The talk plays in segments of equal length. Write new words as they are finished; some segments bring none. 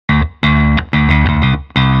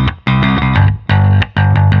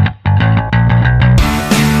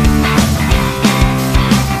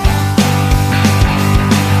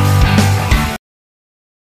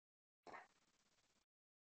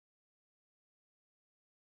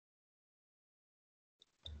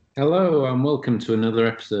Hello and welcome to another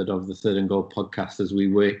episode of the Third and Goal podcast as we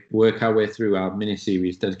work our way through our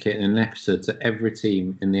mini-series dedicating an episode to every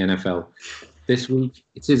team in the NFL. This week,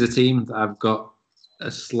 it is a team that I've got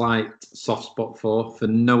a slight soft spot for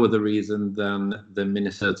no other reason than the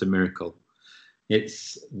Minnesota Miracle.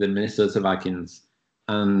 It's the Minnesota Vikings.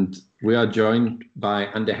 And we are joined by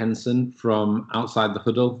Andy Henson from Outside the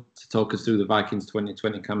Huddle to talk us through the Vikings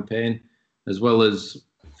 2020 campaign, as well as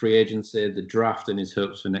free agency, the draft, and his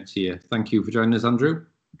hopes for next year. Thank you for joining us, Andrew.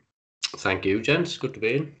 Thank you, gents. Good to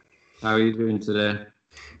be in. How are you doing today?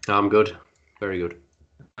 I'm good. Very good.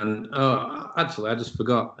 And actually, I just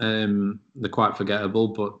forgot. They're quite forgettable,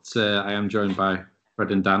 but I am joined by Fred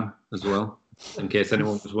and Dan as well. In case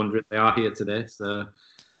anyone was wondering, they are here today. So,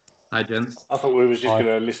 hi, gents. I thought we were just going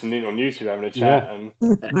to listen in on YouTube having a chat and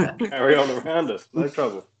carry on around us. No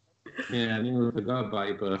trouble. Yeah, I nearly forgot about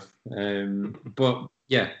you both. But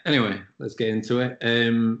yeah, anyway, let's get into it.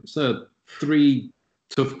 So 3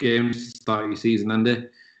 tough games to start your season, Andy.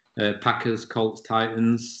 Packers, Colts,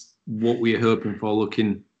 Titans. What were you hoping for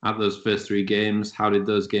looking at those first 3 games? How did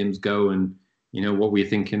those games go? And, what were you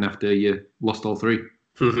thinking after you lost all 3?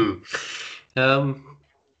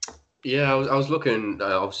 Yeah, I was looking,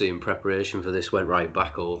 obviously in preparation for this, went right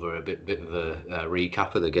back over a bit of a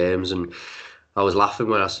recap of the games, and I was laughing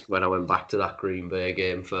when I went back to that Green Bay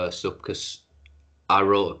game first up, because I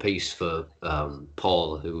wrote a piece for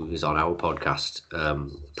Paul, who is on our podcast,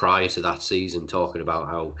 prior to that season, talking about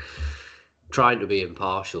how, trying to be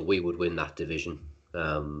impartial, we would win that division.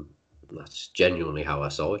 That's genuinely how I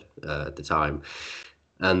saw it at the time.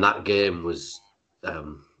 And that game was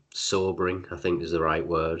sobering, I think is the right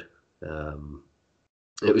word.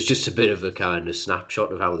 It was just a bit of a kind of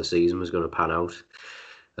snapshot of how the season was going to pan out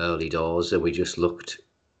early doors, and we just looked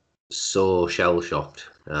so shell-shocked.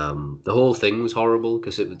 The whole thing was horrible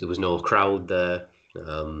because there was no crowd there,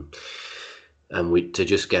 and to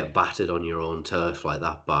just get battered on your own turf like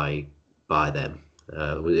that by them,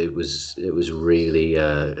 it was really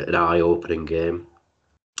an eye-opening game.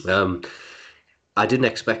 I didn't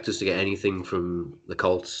expect us to get anything from the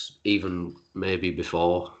Colts, even maybe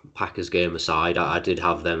before Packers game aside. I did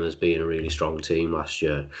have them as being a really strong team last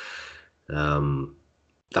year.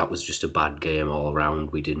 That was just a bad game all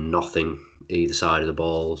around. We did nothing either side of the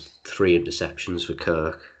ball. 3 interceptions for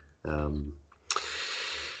Kirk. And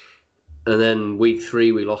then week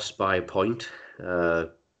 3, we lost by a point to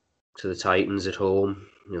the Titans at home.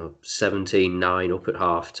 17-9 up at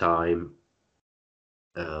half time.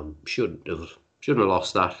 Shouldn't have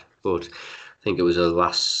lost that, but I think it was a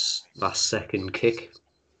last second kick.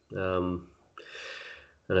 And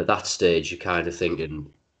at that stage, you're kind of thinking,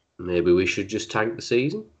 maybe we should just tank the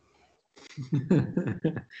season.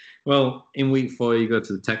 Well, in week 4, you go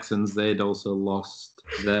to the Texans. They'd also lost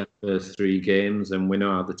their first 3 games, and we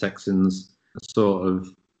know how the Texans are sort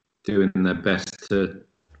of doing their best to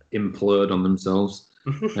implode on themselves.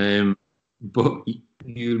 But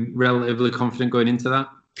you're relatively confident going into that?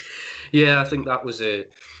 Yeah, I think that was the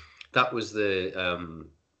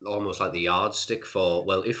almost like the yardstick for,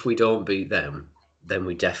 well, if we don't beat them, then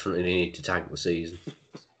we definitely need to tank the season.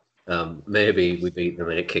 Maybe we beat them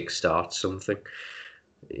and it kickstarts something.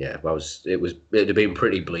 Yeah, it'd have been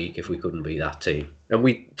pretty bleak if we couldn't beat that team.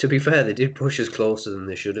 And to be fair, they did push us closer than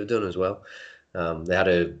they should have done as well. They had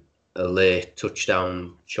a late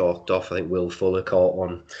touchdown chalked off. I think Will Fuller caught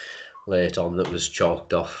one late on that was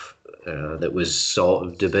chalked off. That was sort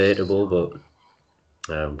of debatable,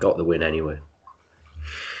 but got the win anyway.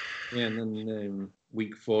 Yeah, and then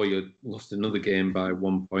week 4, you lost another game by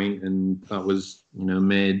 1 point, and that was,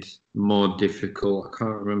 made more difficult. I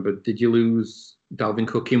can't remember. Did you lose Dalvin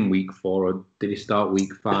Cook in week 4, or did he start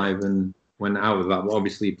week 5 and went out of that? Well,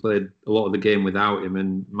 obviously, he played a lot of the game without him,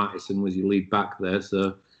 and Mattison was your lead back there.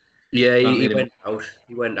 So yeah, he went out.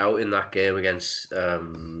 He went out in that game against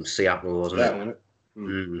Seattle, wasn't it?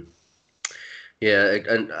 Mm. Yeah,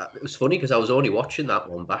 and it was funny because I was only watching that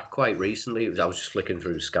one back quite recently. I was just flicking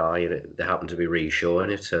through Sky, and they happened to be re-showing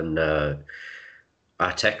it. And I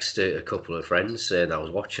texted a couple of friends saying I was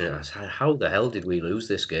watching it. I said, "How the hell did we lose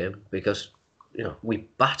this game?" Because we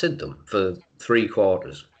battered them for 3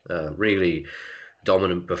 quarters. Really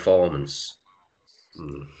dominant performance.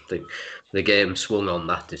 The game swung on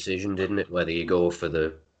that decision, didn't it? Whether you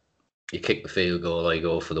kick the field goal or you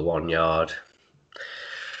go for the 1 yard.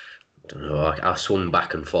 I don't know. I swung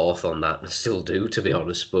back and forth on that, and I still do, to be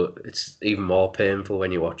honest. But it's even more painful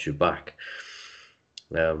when you watch it back.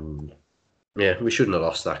 Yeah, we shouldn't have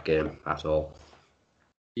lost that game at all.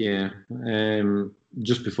 Yeah.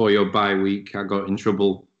 Just before your bye week, I got in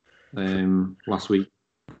trouble last week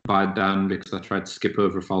by Dan because I tried to skip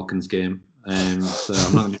over a Falcons game, So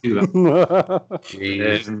I'm not going to do that.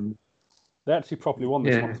 They actually properly won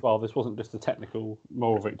this one as well. This wasn't just a technical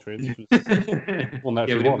moral victory. This was one they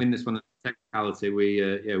we didn't win this one at technicality. We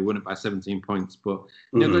won it by 17 points. But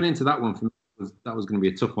going into that one, for me, that was going to be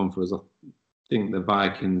a tough one for us. I think the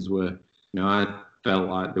Vikings were, I felt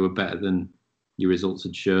like they were better than your results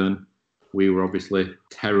had shown. We were obviously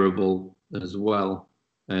terrible as well.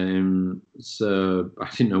 So I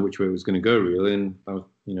didn't know which way it was going to go, really. And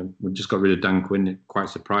we just got rid of Dan Quinn. It quite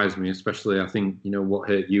surprised me, especially I think, what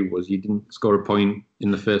hurt you was you didn't score a point in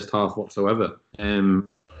the first half whatsoever.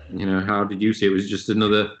 How did you see it? It was just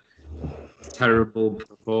another terrible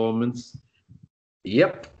performance.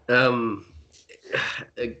 Yep.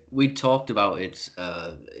 We talked about it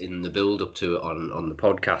in the build-up to it on the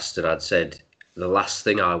podcast, and I'd said the last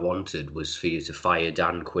thing I wanted was for you to fire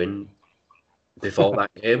Dan Quinn before that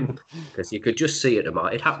game, because you could just see it.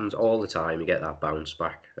 It happens all the time. You get that bounce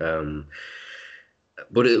back.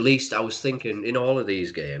 But at least I was thinking in all of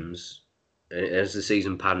these games, as the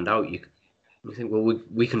season panned out, you think, well,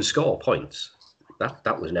 we can score points.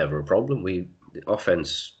 That was never a problem. The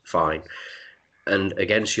offense fine, and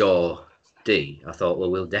against your D, I thought, well,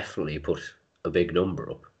 we'll definitely put a big number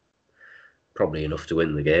up, probably enough to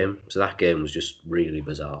win the game. So that game was just really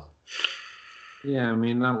bizarre. Yeah, I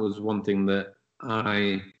mean, that was one thing that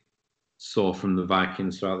I saw from the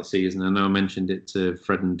Vikings throughout the season. I know I mentioned it to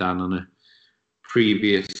Fred and Dan on a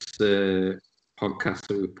previous podcast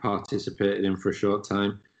that we participated in for a short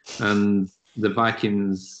time. And the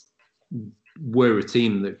Vikings were a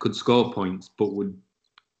team that could score points, but would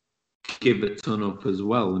give a ton up as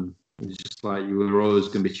well. And it's just like you were always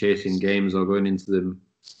going to be chasing games or going into them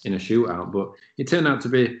in a shootout. But it turned out to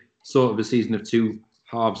be sort of a season of two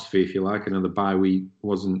halves for you, if you like. I know the bye week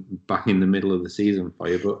wasn't back in the middle of the season for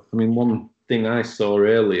you, but I mean, one thing I saw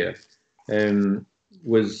earlier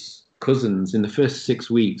was Cousins. In the first 6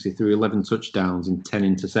 weeks, he threw 11 touchdowns and 10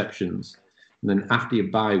 interceptions. And then after your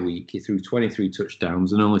bye week, he threw 23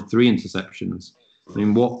 touchdowns and only 3 interceptions. I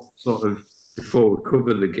mean, what sort of, before we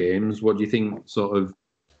cover the games, what do you think sort of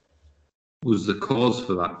was the cause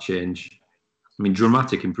for that change? I mean,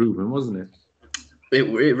 dramatic improvement, wasn't it? It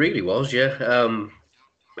really was, yeah.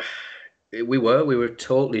 We were a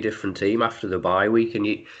totally different team after the bye week, and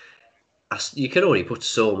you can only put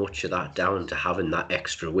so much of that down to having that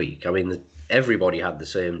extra week. I mean, everybody had the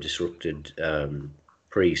same disrupted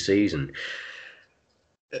pre-season.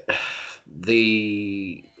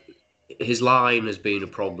 His line has been a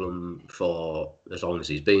problem for as long as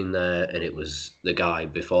he's been there, and it was the guy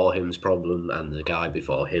before him's problem and the guy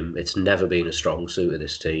before him. It's never been a strong suit of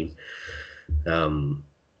this team.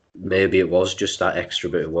 Maybe it was just that extra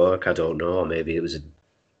bit of work, I don't know, or maybe it was a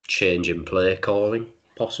change in play calling,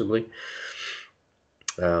 possibly.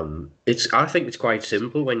 I think it's quite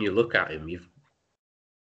simple when you look at him.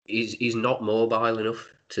 He's not mobile enough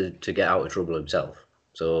to get out of trouble himself.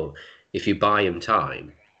 So if you buy him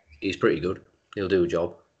time, he's pretty good. He'll do a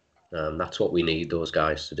job. That's what we need those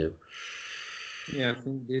guys to do. Yeah, I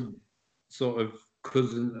think it sort of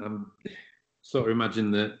Cousins. Sort of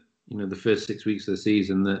imagine that the first 6 weeks of the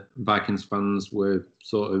season that Vikings fans were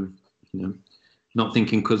sort of not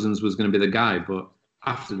thinking Cousins was going to be the guy, but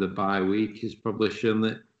after the bye week, he's probably shown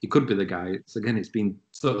that he could be the guy. It's been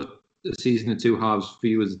sort of a season of two halves for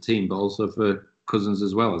you as a team, but also for Cousins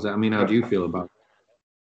as well. I mean, how do you feel about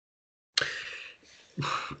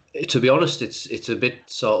it? To be honest, it's a bit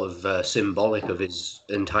sort of symbolic of his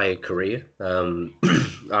entire career.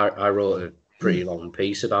 I wrote a pretty long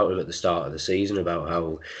piece about him at the start of the season about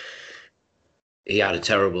how he had a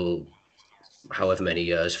terrible, however many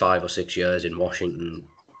years, 5 or 6 years in Washington,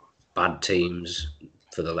 bad teams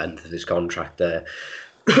for the length of his contract there.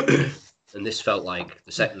 And this felt like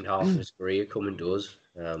the second half of his career coming to us.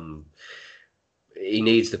 He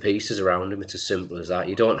needs the pieces around him. It's as simple as that.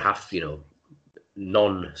 You don't have,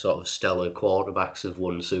 non-sort of stellar quarterbacks have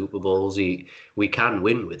won Super Bowls. We can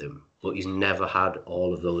win with him, but he's never had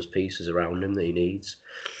all of those pieces around him that he needs.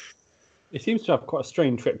 He seems to have quite a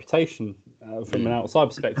strange reputation from an outside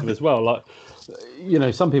perspective as well. Like,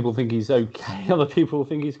 some people think he's okay, other people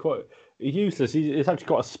think he's quite useless. He's actually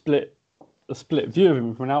got a split view of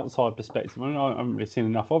him from an outside perspective. I mean, I haven't really seen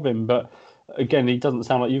enough of him, but again, he doesn't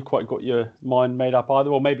sound like you've quite got your mind made up either.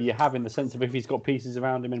 Or maybe you have, in the sense of if he's got pieces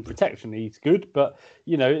around him in protection, he's good. But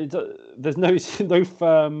there's no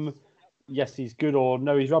firm yes, he's good, or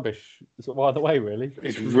no, he's rubbish. Sort of either way, really.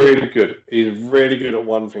 He's really good. He's really good at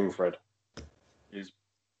one thing, Fred. He's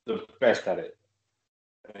the best at it.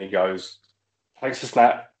 And he goes, takes a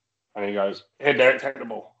snap, and he goes, "Here, Derek, take the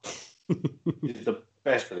ball." He's the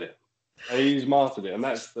best at it. And he's mastered it, and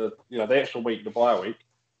that's the extra week, the bye week.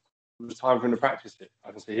 was time for him to practice it.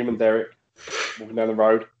 I can see him and Derek walking down the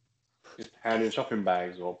road, just handing shopping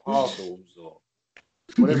bags or parcels or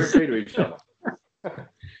whatever it be to each other.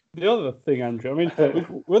 The other thing, Andrew, I mean,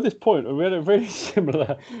 we're at this point, we had a really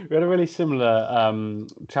similar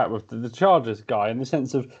chat with the Chargers guy in the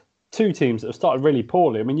sense of two teams that have started really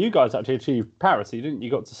poorly. I mean, you guys actually achieved parity, didn't you?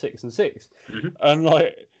 You got to 6-6, and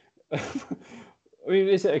like, I mean,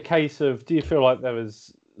 is it a case of, do you feel like there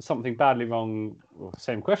was something badly wrong? Well,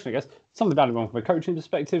 same question, I guess. Something badly wrong from a coaching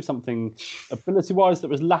perspective, something ability-wise that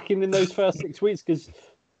was lacking in those first 6 weeks? Because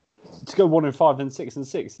to go 1-5 then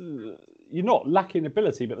 6-6, you're not lacking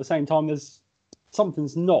ability, but at the same time,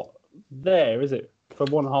 something's not there, is it? For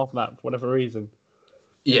one half of that, for whatever reason.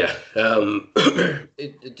 Yeah. I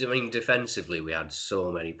mean, defensively, we had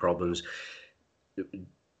so many problems.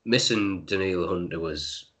 Missing Daniil Hunter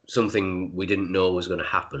was something we didn't know was going to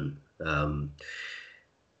happen. And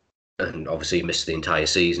obviously, he missed the entire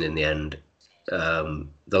season in the end.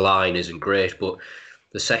 The line isn't great, but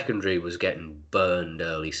the secondary was getting burned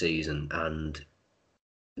early season, and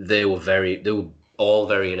they were all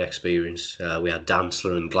very inexperienced. We had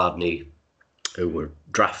Dantzler and Gladney, who were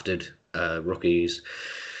drafted rookies,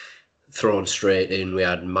 thrown straight in. We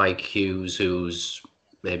had Mike Hughes, who's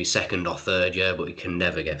maybe second or third year, but he can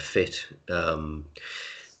never get fit.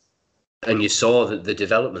 And you saw that the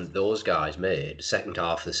development those guys made, second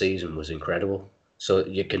half of the season, was incredible. So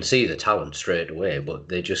you can see the talent straight away, but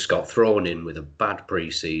they just got thrown in with a bad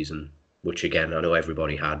pre-season, which again, I know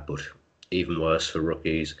everybody had, but even worse for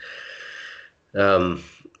rookies. And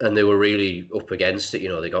they were really up against it. You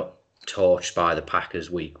know, they got torched by the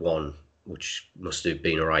Packers week 1, which must have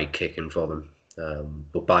been a right kicking for them.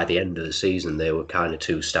 But by the end of the season, they were kind of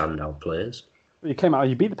two standout players. You came out,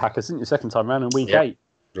 you beat the Packers, didn't you, second time around in week 8?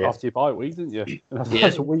 Yeah. After your bye week, didn't you? And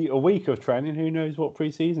that's a week of training. Who knows what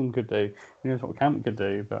pre-season could do? Who knows what camp could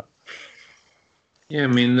do? But yeah, I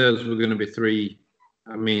mean, those were going to be 3.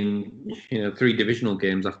 I mean, 3 divisional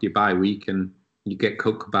games after your bye week, and you get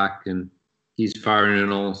Cook back, and he's firing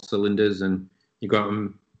on all cylinders, and you got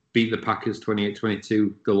him beat the Packers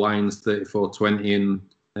 28-22, the Lions 34-20,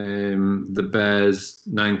 and the Bears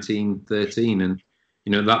 19-13, and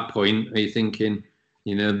at that point, are you thinking,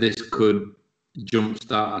 this could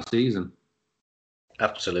jumpstart our season?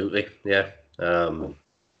 Absolutely, yeah.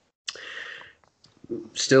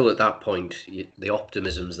 Still at that point, the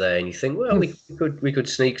optimism's there, and you think, well, we could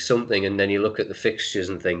sneak something, and then you look at the fixtures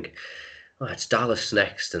and think, oh, it's Dallas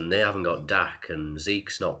next, and they haven't got Dak, and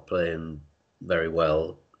Zeke's not playing very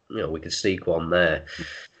well. We could sneak one there.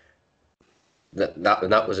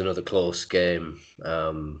 That was another close game,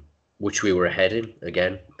 which we were ahead in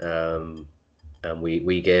again. And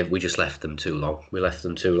we just left them too long. We left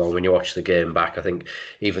them too long. When you watch the game back, I think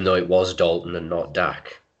even though it was Dalton and not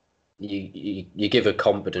Dak, you give a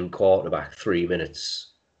competent quarterback 3 minutes,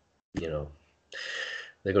 they're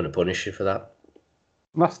going to punish you for that.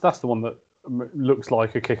 That's the one that looks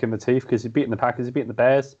like a kick in the teeth, because he's beating the Packers, he's beating the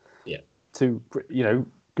Bears. Yeah. Two,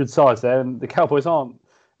 good sides there, and the Cowboys aren't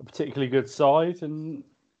a particularly good side, and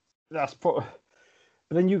that's probably.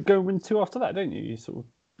 But then you go win 2 after that, don't you? You sort of.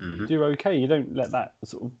 Mm-hmm. Do okay. You don't let that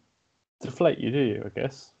sort of deflate you, do you? I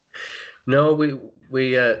guess. No,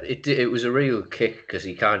 it was a real kick, because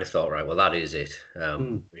he kind of thought, right, well, that is it.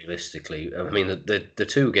 Realistically, I mean, the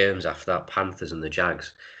 2 games after that, Panthers and the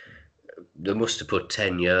Jags, they must have put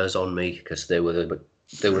 10 years on me, because they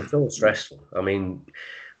were so stressful. I mean,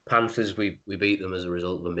 Panthers, we beat them as a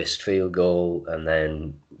result of a missed field goal, and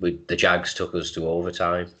then the Jags took us to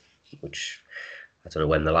overtime, which I don't know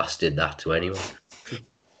when the last did that to anyone.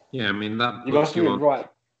 Yeah, I mean, that... You must have been right.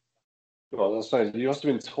 Well, I was saying, you must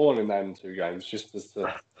have been torn in them 2 games, just as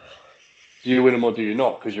to, do you win them or do you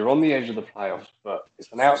not? Because you're on the edge of the playoffs, but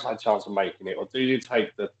it's an outside chance of making it. Or do you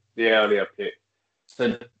take the earlier pick?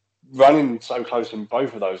 So running so close in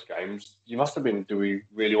both of those games, you must have been, do we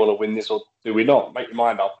really want to win this or do we not? Make your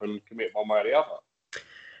mind up and commit one way or the other.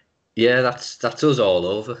 Yeah, that's us all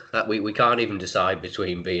over. That we can't even decide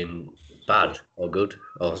between being bad or good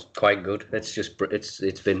or quite good. It's just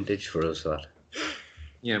it's vintage for us, that.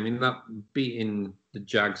 Yeah, I mean, that beating the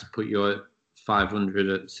Jags put you at 500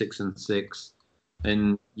 at 6-6,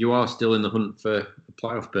 and you are still in the hunt for a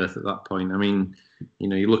playoff berth at that point. I mean,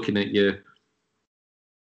 you're looking at your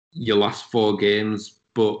last 4 games,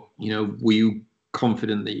 but were you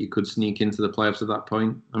confident that you could sneak into the playoffs at that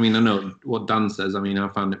point? I mean, I know what Dan says. I mean, I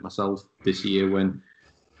found it myself this year when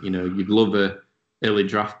you'd love a early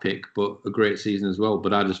draft pick, but a great season as well.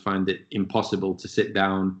 But I just find it impossible to sit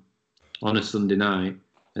down on a Sunday night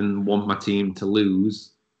and want my team to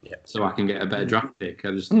lose so I can get a better draft pick.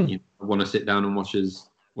 I just I want to sit down and watch us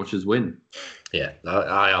watch us win. Yeah,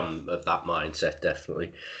 I am of that mindset,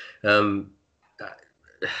 definitely. I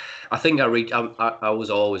think I was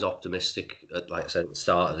always optimistic, like I said, at the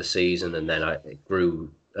start of the season, and then it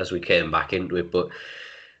grew as we came back into it. But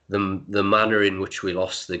the manner in which we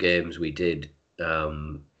lost the games we did,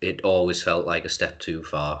 it always felt like a step too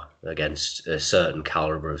far against a certain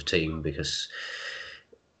caliber of team, because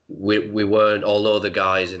we weren't, although the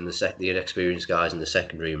guys in the inexperienced guys in the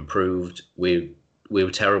secondary improved, we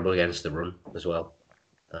were terrible against the run as well.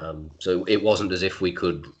 So it wasn't as if we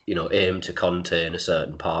could, aim to contain a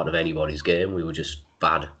certain part of anybody's game. We were just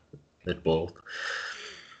bad at both.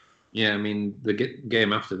 Yeah, I mean, the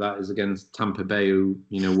game after that is against Tampa Bay, who,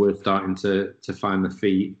 we're starting to find the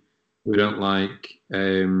feet. We don't like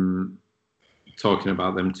talking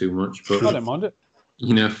about them too much, but I don't mind it.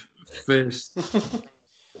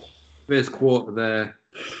 First quarter there,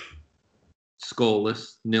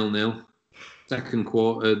 scoreless, 0-0. Second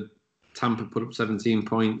quarter, Tampa put up 17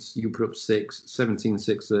 points, you put up 6,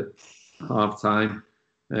 17-6 at half-time.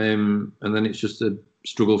 And then it's just a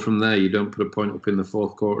struggle from there. You don't put a point up in the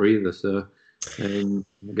fourth quarter either. So,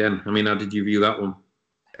 again, I mean, how did you view that one?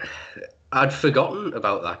 I'd forgotten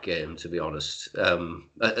about that game, to be honest,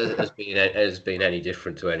 as being any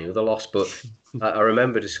different to any other loss. But I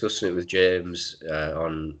remember discussing it with James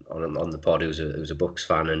on the pod, who was a Bucks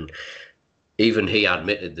fan, and even he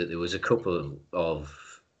admitted that there was a couple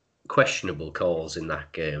of questionable calls in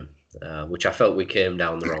that game, which I felt we came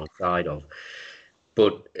down the wrong side of.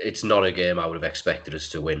 But it's not a game I would have expected us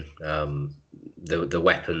to win. The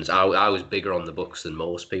weapons, I was bigger on the Bucks than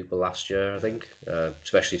most people last year, I think,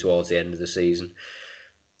 especially towards the end of the season.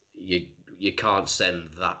 You can't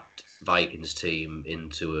send that Vikings team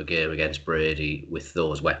into a game against Brady with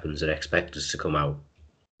those weapons and expect us to come out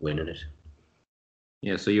winning it.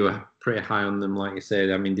 Yeah, so you were pretty high on them, like you said.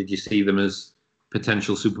 I mean, did you see them as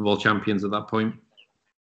potential Super Bowl champions at that point?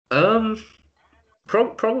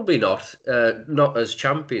 Probably not. Not as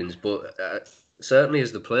champions, but certainly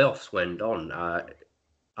as the playoffs went on,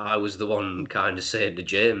 I was the one kind of saying to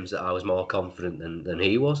James that I was more confident than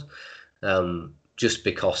he was, just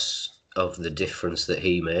because of the difference that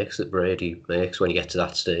he makes, that Brady makes when you get to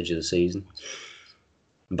that stage of the season.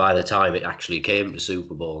 By the time it actually came to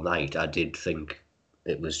Super Bowl night, I did think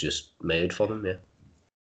it was just made for them, yeah.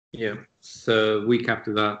 Yeah. So week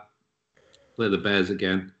after that, play the Bears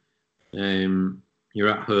again. You're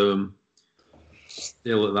at home.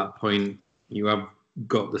 Still at that point, you have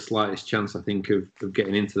got the slightest chance, I think, of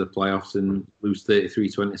getting into the playoffs and lose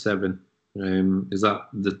 33-27. Is that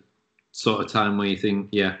the sort of time where you think,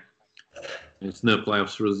 yeah, it's no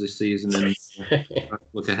playoffs for us this season and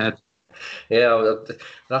look ahead? Yeah,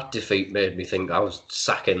 that defeat made me think I was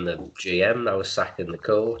sacking the GM, I was sacking the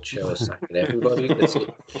coach, I was sacking everybody.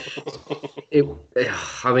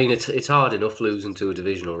 I mean, it's hard enough losing to a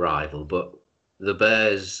divisional rival, but the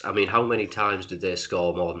Bears, I mean, how many times did they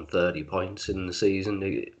score more than 30 points in the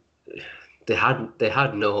season? They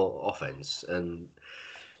had no offense, and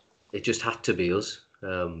it just had to be us.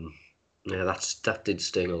 Yeah, that did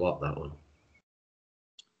sting a lot, that one.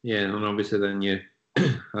 Yeah, and obviously then you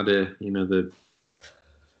had the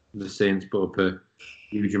Saints put up a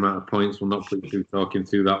huge amount of points. We'll not put you through talking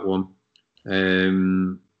through that one.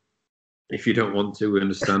 If you don't want to, we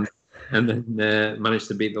understand. And then managed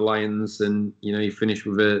to beat the Lions, and you finished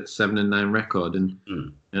with a 7-9 record.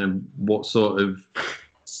 And what sort of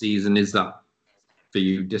season is that for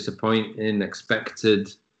you? Disappointing,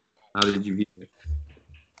 expected? How did you view it?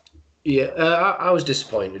 Yeah, I was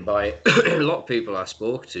disappointed by it. A lot of people I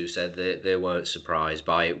spoke to said they weren't surprised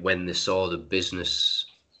by it when they saw the business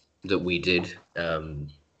that we did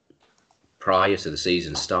prior to the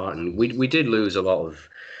season starting. We did lose a lot of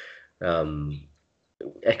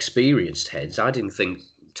experienced heads. I didn't think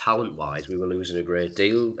talent-wise we were losing a great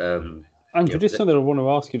deal. Andrew, just something I want to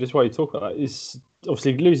ask you, just while you talk about that, is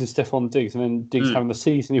obviously losing Stephon Diggs and then Diggs having the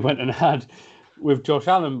season he went and had with Josh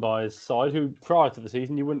Allen by his side, who prior to the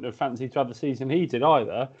season you wouldn't have fancied to have the season he did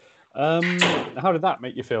either. How did that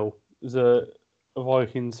make you feel as a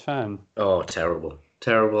Vikings fan? Oh, terrible.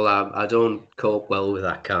 I don't cope well with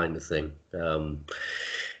that kind of thing. I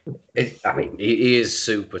mean, he is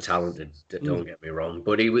super talented. Don't get me wrong,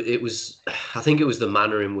 but I think it was the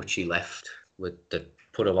manner in which he left that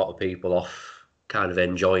put a lot of people off kind of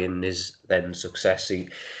enjoying his then success.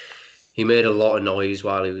 He made a lot of noise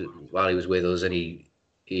while he was with us, and he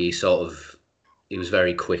was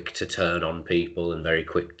very quick to turn on people and very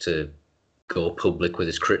quick to go public with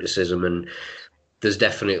his criticism. And there's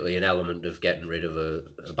definitely an element of getting rid of a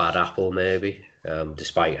bad apple, maybe,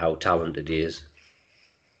 despite how talented he is.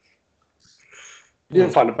 You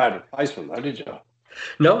didn't find a bad replacement, though, did you?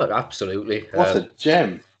 No, absolutely. What a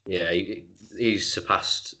gem! Yeah, he's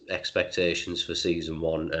surpassed expectations for season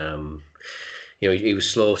one. He was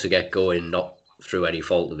slow to get going, not through any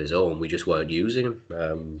fault of his own. We just weren't using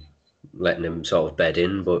him, letting him sort of bed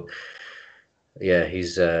in. But yeah,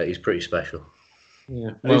 he's pretty special.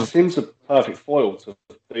 Yeah, And he seems a perfect foil to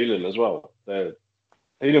Thielen as well.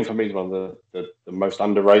 Thielen for me is one of the most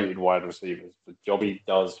underrated wide receivers. The job he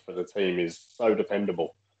does for the team is so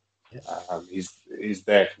dependable. He's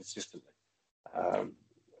there consistently. And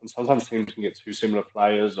sometimes teams can get two similar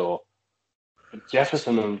players, but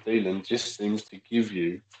Jefferson and Thielen just seems to give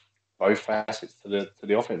you both facets to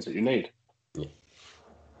the offense that you need. Yeah.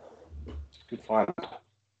 It's a good find.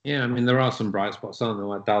 Yeah, I mean, there are some bright spots, aren't there?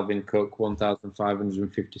 Like Dalvin Cook,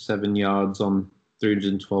 1,557 yards on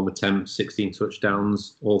 312 attempts, 16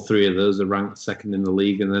 touchdowns. All three of those are ranked second in the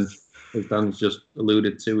league. And then, as Dan's just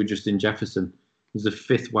alluded to, Justin Jefferson. He's the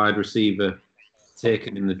fifth wide receiver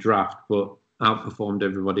taken in the draft, but outperformed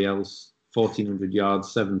everybody else. 1,400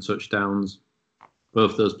 yards, 7 touchdowns.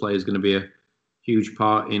 Both those players are going to be a huge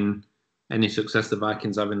part in any success the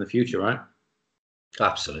Vikings have in the future, right?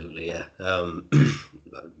 Absolutely, yeah.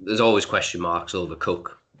 There's always question marks over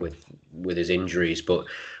Cook with his injuries, but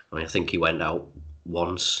I think he went out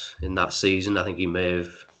once in that season. I think he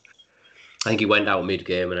went out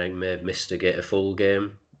mid-game, and I may have missed a full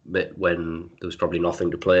game when there was probably nothing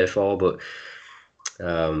to play for. But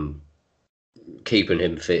keeping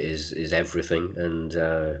him fit is everything, and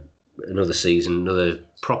another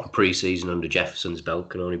proper pre-season under Jefferson's belt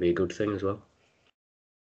can only be a good thing as well.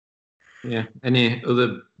 Yeah. Any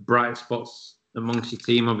other bright spots amongst your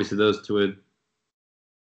team? Obviously, those two are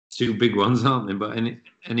two big ones, aren't they? But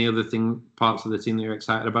any other parts of the team that you're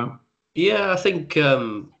excited about? Yeah, I think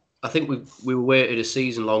we waited a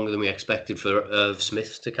season longer than we expected for Irv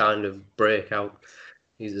Smith to kind of break out.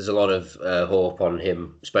 There's a lot of hope on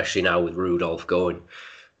him, especially now with Rudolph going.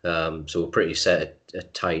 So we're pretty set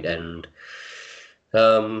at tight end.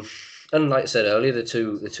 And like I said earlier, the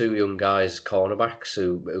two young guys, cornerbacks,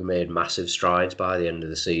 who made massive strides by the end of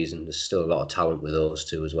the season. There's still a lot of talent with those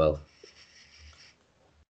two as well.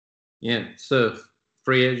 Yeah, so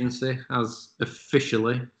free agency has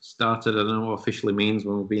officially started. I don't know what officially means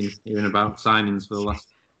when we've been hearing about signings for the last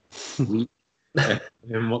week.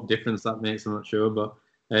 And what difference that makes, I'm not sure. But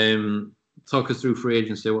talk us through free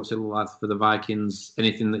agency. What's it look like for the Vikings?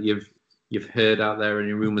 Anything that you've heard out there?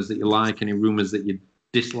 Any rumours that you like? Any rumours that you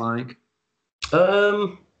dislike?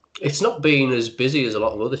 It's not been as busy as a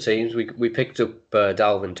lot of other teams. We picked up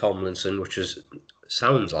Dalvin Tomlinson, which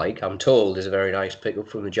sounds like, I'm told, is a very nice pickup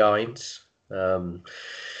from the Giants. Him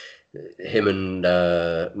and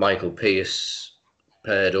Michael Pierce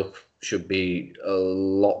paired up should be a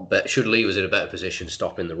lot better. Should leave us in a better position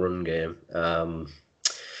stopping the run game.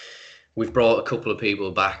 We've brought a couple of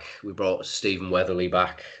people back. We brought Stephen Weatherly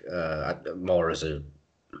back, more as a,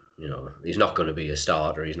 he's not going to be a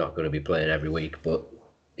starter. He's not going to be playing every week, but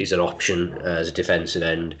he's an option as a defensive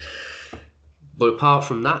end. But apart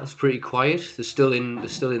from that, it's pretty quiet. They're still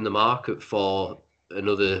in the market for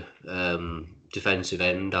another defensive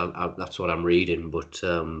end. That's what I'm reading, but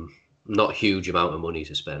not a huge amount of money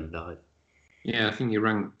to spend either. Yeah, I think you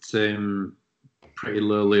ranked pretty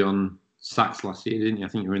lowly on sacks last year, didn't you? I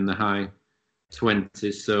think you were in the high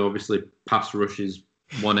 20s. So obviously, pass rush is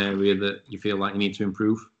one area that you feel like you need to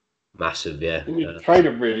improve. Massive, yeah. And you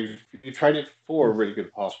traded for a really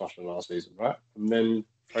good pass rusher last season, right? And then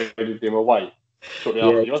traded him away shortly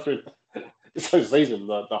after. You must have this whole season,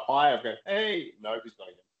 the high of going, hey, no, he's not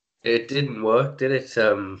again. It didn't work, did it?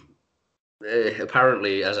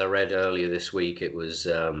 Apparently, as I read earlier this week, it was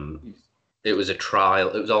a trial.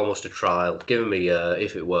 It was almost a trial. Given me,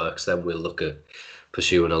 if it works, then we'll look at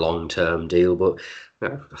pursuing a long-term deal. But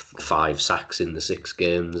 5 sacks in the 6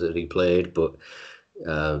 games that he played. But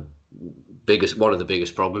one of the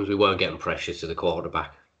biggest problems, we weren't getting pressure to the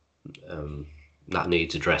quarterback. That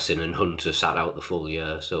needs addressing, and Hunter sat out the full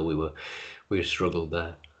year, so we struggled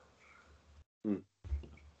there.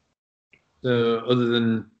 So, other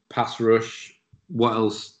than pass rush, what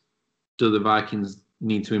else do the Vikings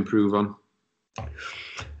need to improve on?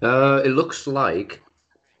 It looks like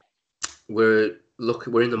we're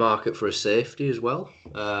in the market for a safety as well.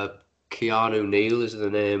 Keanu Neal is the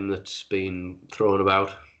name that's been thrown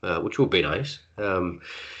about, which would be nice.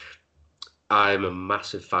 I'm a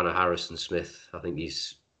massive fan of Harrison Smith. I think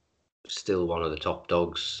he's still one of the top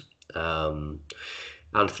dogs.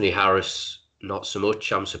 Anthony Harris, not so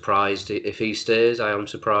much. I'm surprised if he stays. I am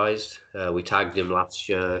surprised. We tagged him last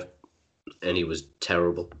year, and he was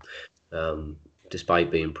terrible,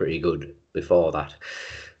 despite being pretty good before that.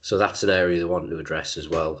 So that's an area they want to address as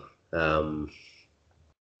well.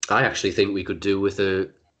 I actually think we could do with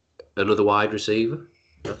another wide receiver.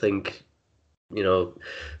 I think,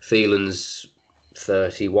 Thielen's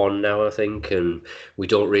 31 now, I think, and we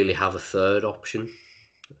don't really have a third option.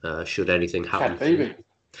 Should anything happen? Chad Beebe.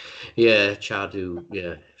 Yeah, Chad,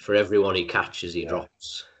 for everyone he catches, he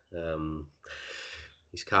drops.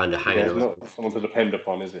 He's kind of hanging There's around. not someone to depend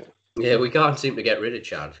upon, is it? Yeah, we can't seem to get rid of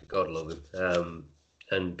Chad. God love him.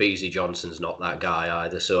 And Beezy Johnson's not that guy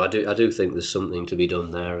either. So I do think there's something to be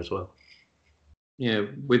done there as well. Yeah,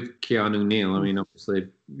 with Keanu Neal, I mean, obviously,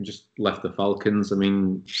 just left the Falcons. I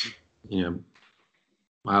mean,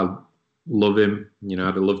 I love him.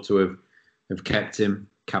 I'd love to have kept him.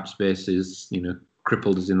 Cap space is,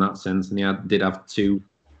 crippled us in that sense. And he did have 2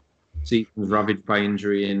 seasons ravaged by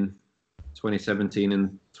injury in 2017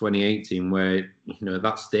 and 2018, where, at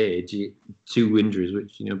that stage, 2 injuries,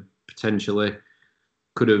 which, potentially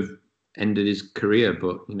could have ended his career.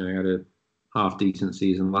 But, he had a half-decent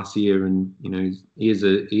season last year, and, he is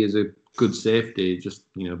a good safety,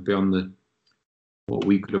 just, beyond what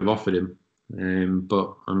we could have offered him.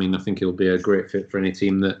 But, I mean, I think he'll be a great fit for any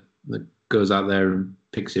team that goes out there and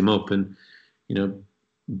picks him up. And,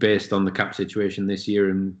 based on the cap situation this year,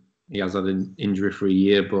 and he has had an injury-free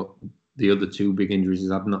year, but the other 2 big injuries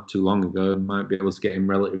he's had not too long ago, might be able to get him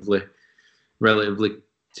relatively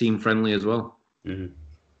team-friendly as well.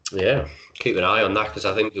 Mm-hmm. Yeah, keep an eye on that, because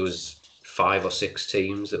I think there was 5 or 6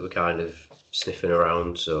 teams that were kind of sniffing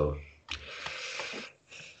around. So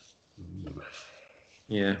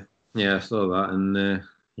yeah, I saw that, and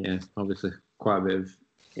obviously quite a bit of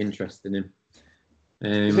interest in him.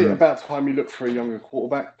 Is it about time you look for a younger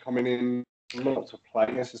quarterback coming in, not to play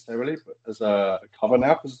necessarily, but as a cover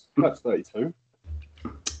now? Because that's 32.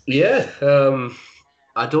 Yeah,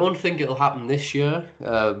 I don't think it'll happen this year,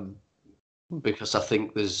 because I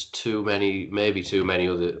think there's maybe too many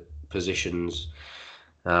other positions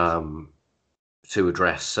to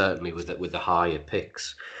address, certainly with the higher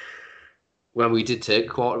picks. When we did take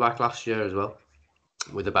quarterback last year as well,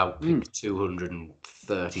 with about pick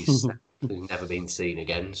 237, who's never been seen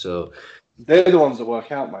again. So they're the ones that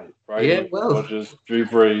work out, mate. Right? Yeah, well, Rodgers, Drew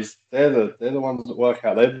Brees, they're the ones that work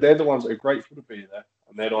out. They're the ones that are grateful to be there,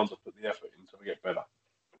 and they're the ones that put the effort in to get better.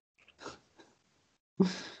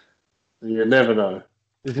 You never know.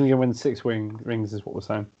 He's going to win 6 rings, is what we're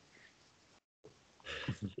saying.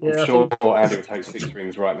 Yeah, I'm sure Andy will take 6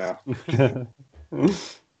 rings right now.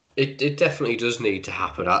 It definitely does need to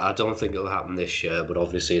happen. I don't think it'll happen this year, but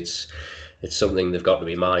obviously it's something they've got to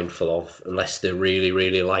be mindful of, unless they really,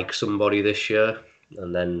 really like somebody this year,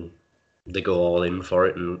 and then they go all in for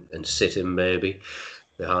it and sit him maybe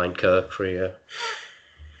behind Kirk for a year.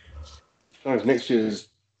 Next year's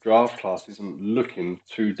draft class isn't looking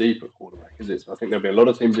too deep at quarterback, is it? So I think there'll be a lot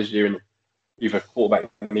of teams this year in either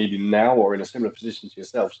quarterback needing now or in a similar position to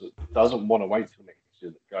yourself, so that doesn't want to wait till next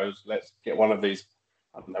year. That goes, let's get one of these,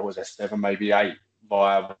 I don't know, was there 7, maybe 8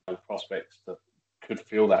 viable prospects that could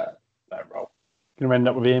fill that role. Going to end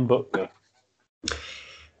up with Ian Book. Yeah.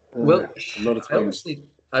 Well, a lot of teams. honestly,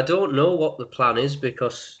 I don't know what the plan is,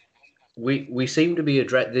 because we seem to be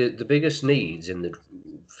the biggest needs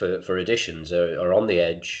for additions are on the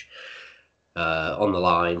edge, on the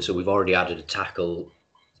line. So we've already added a tackle.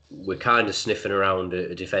 We're kind of sniffing around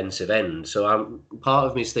a defensive end. So part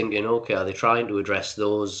of me is thinking, okay, are they trying to address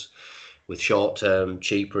those with short-term,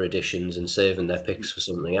 cheaper additions and saving their picks for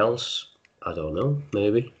something else? I don't know,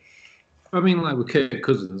 maybe. I mean, like with Kirk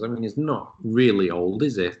Cousins, I mean, he's not really old,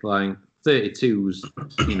 is it? Like 32's,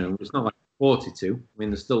 it's not like 42. I mean,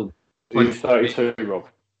 there's still. He's 32, Rob.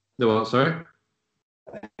 The what? Sorry.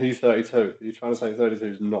 He's 32. Are you trying to say 32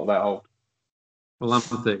 is not that old? Well, I'm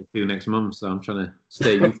 32 next month, so I'm trying to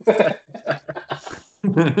stay.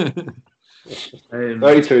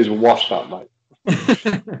 32 is washed up, mate.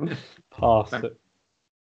 Past it.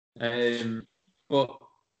 But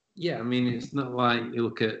yeah, I mean, it's not like you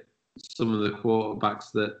look at some of the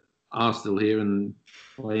quarterbacks that are still here and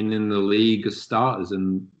playing in the league as starters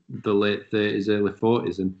in the late 30s, early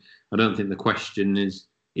 40s, and I don't think the question is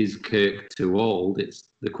Kirk too old?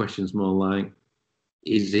 The question's more like,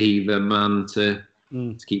 is he the man to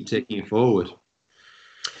keep taking it forward?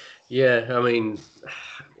 Yeah, I mean,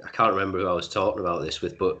 I can't remember who I was talking about this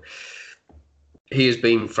with, but he has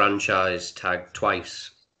been franchise tagged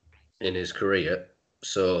twice in his career.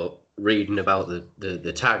 So reading about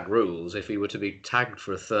the tag rules, if he were to be tagged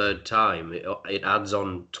for a third time, it adds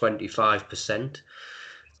on 25%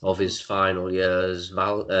 of his final year's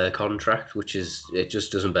contract, which it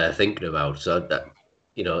just doesn't bear thinking about. So that,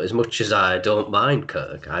 as much as I don't mind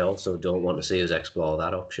Kirk, I also don't want to see us explore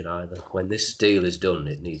that option either. When this deal is done,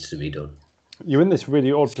 it needs to be done. you're in this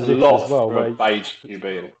really odd It's a position lot as well, for where a beige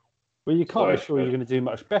QB in it. well, you can't be Sorry, sure you're going to do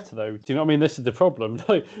much better, though. Do you know what I mean? This is the problem.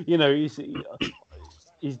 Like, you know, he's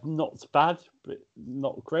not bad, but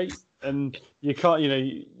not great, and you can't. You know,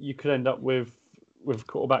 you could end up with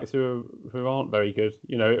quarterbacks who aren't very good.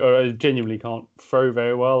 You know, or genuinely can't throw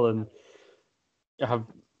very well, and have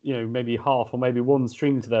maybe half or maybe one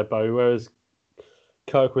string to their bow, whereas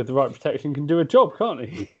Kirk with the right protection can do a job, can't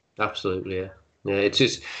he? Absolutely, yeah. Yeah, it's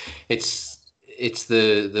just the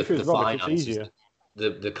If it was rubbish, it's finances. easier.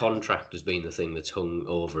 The contract has been the thing that's hung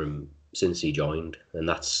over him since he joined, and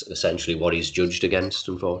that's essentially what he's judged against,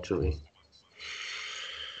 unfortunately.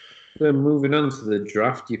 So moving on to the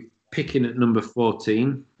draft, you're picking at number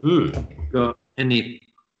 14. Got any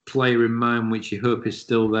player in mind which you hope is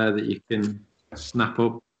still there that you can snap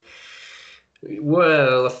up?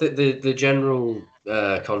 Well, I think the general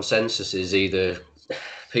consensus is either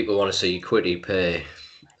people want to see Kwity Paye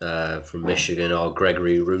from Michigan or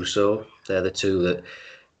Gregory Rousseau. They're the two that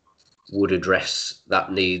would address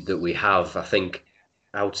that need that we have. I think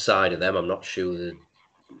outside of them, I'm not sure that.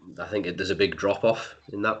 I think there's a big drop off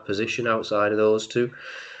in that position outside of those two.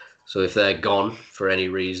 So if they're gone for any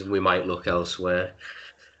reason, we might look elsewhere.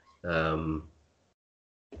 Though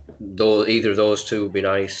either of those two would be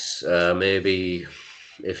nice. Maybe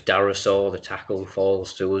if Darasaw, the tackle,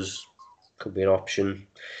 falls to us, could be an option.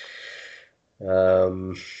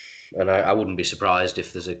 And I wouldn't be surprised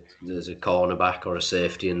if there's a cornerback or a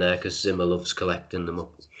safety in there, because Zimmer loves collecting them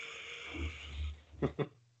up.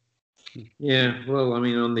 Yeah, well, I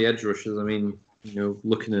mean, on the edge rushers, I mean,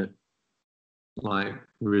 looking at like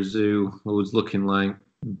Rizou, I was looking like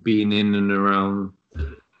being in and around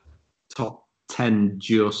top 10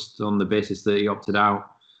 just on the basis that he opted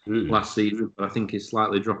out last season, but I think he's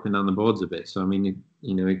slightly dropping down the boards a bit. So I mean,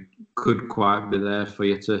 it could quite be there for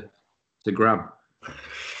you to grab.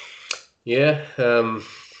 Yeah,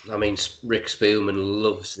 I mean, Rick Spielman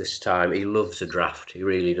loves this time. He loves a draft. He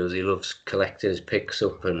really does. He loves collecting his picks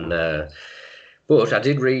up. And but I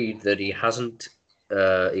did read that he hasn't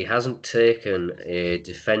taken a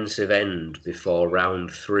defensive end before round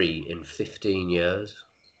 3 in 15 years.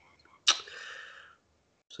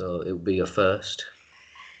 So it would be a first.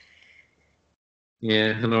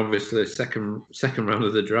 Yeah, and obviously second round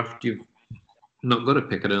of the draft, you've not got a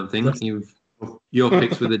pick. I don't think your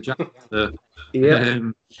picks with the Jacks.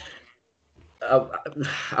 Yeah.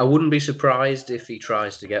 I wouldn't be surprised if he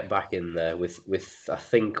tries to get back in there with I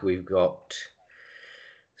think we've got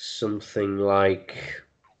something like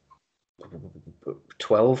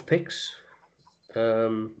 12 picks.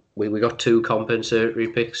 We got 2 compensatory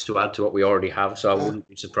picks to add to what we already have, so I wouldn't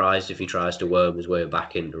be surprised if he tries to worm his way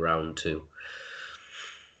back into round 2.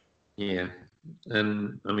 Yeah,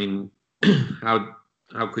 and I mean, how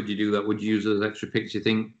could you do that? Would you use those extra picks? You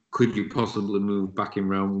think could you possibly move back in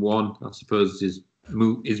round 1? I suppose is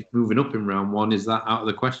moving up in round 1. Is that out of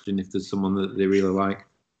the question if there's someone that they really like?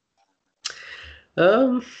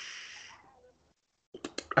 I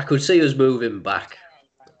could see us moving back,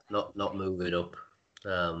 not moving up.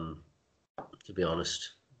 To be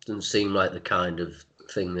honest, doesn't seem like the kind of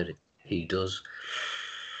thing that he does.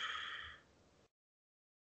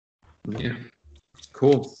 Yeah,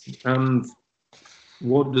 cool. And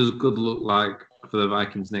what does good look like for the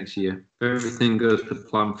Vikings next year? If everything goes to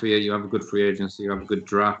plan for you, you have a good free agency, you have a good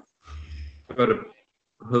draft,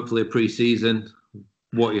 hopefully a pre-season.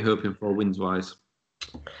 What are you hoping for wins-wise?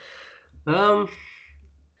 I'm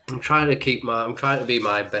trying to be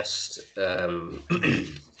my best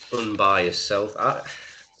unbiased self.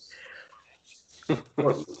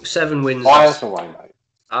 7 wins. Bias away, mate.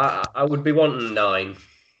 I would be wanting 9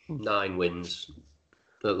 wins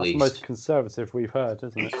at least. That's the most conservative we've heard,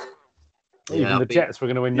 isn't it? Yeah, Even the Jets were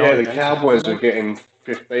going to win 9. Yeah, the Cowboys are getting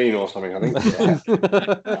 15 or something, I think.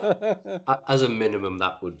 As a minimum,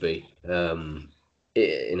 that would be. And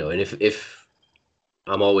if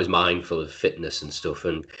I'm always mindful of fitness and stuff,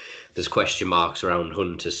 and there's question marks around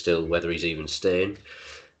Hunter still, whether he's even staying.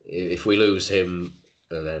 If we lose him,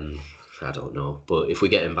 then I don't know. But if we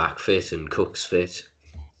get him back fit and Cook's fit,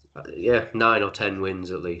 9 or 10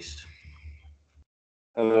 wins at least.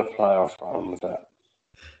 And then a playoff run with that.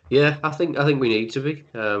 Yeah, I think we need to be.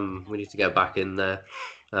 We need to get back in there,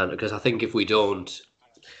 because I think if we don't,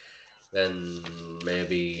 then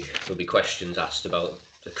maybe there'll be questions asked about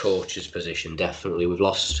the coach's position. Definitely, we've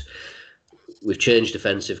changed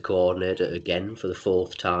defensive coordinator again for the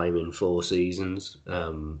 4th time in 4 seasons.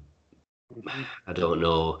 I don't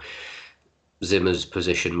know. Zimmer's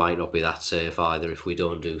position might not be that safe either if we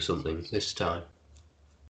don't do something this time.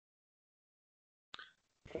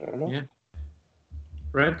 Yeah.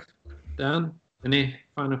 Fred, Dan, any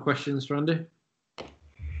final questions for Andy?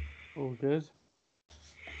 All good.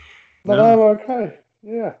 No, No. I'm okay.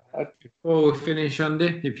 Yeah. Before we finish,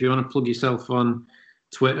 Andy, if you want to plug yourself on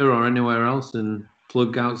Twitter or anywhere else, and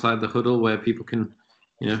plug Outside the Huddle where people can,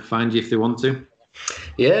 find you if they want to.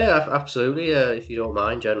 Yeah, absolutely. If you don't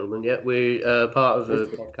mind, gentlemen. Yeah, we're part of a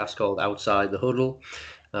podcast called Outside the Huddle.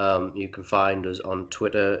 You can find us on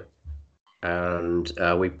Twitter, and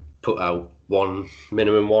we put out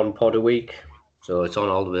minimum one pod a week. So it's on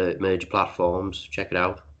all the major platforms. Check it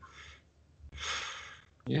out.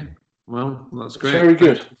 Yeah, well, that's great. Very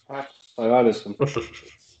good. I listen.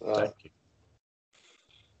 Thank you.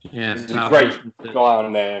 Yeah, There's a great guy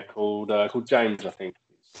on there called James, I think.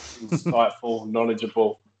 He's insightful,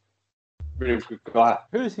 knowledgeable, really good guy.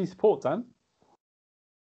 Who does he support, Dan?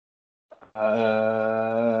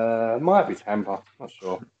 Might be Tampa, not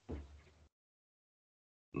sure.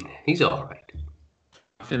 He's all right.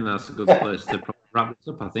 I think that's a good place to wrap this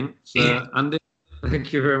up, I think. So, Andy,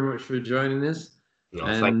 thank you very much for joining us. No,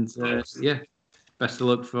 and best of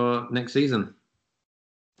luck for next season.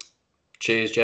 Cheers, Jeff.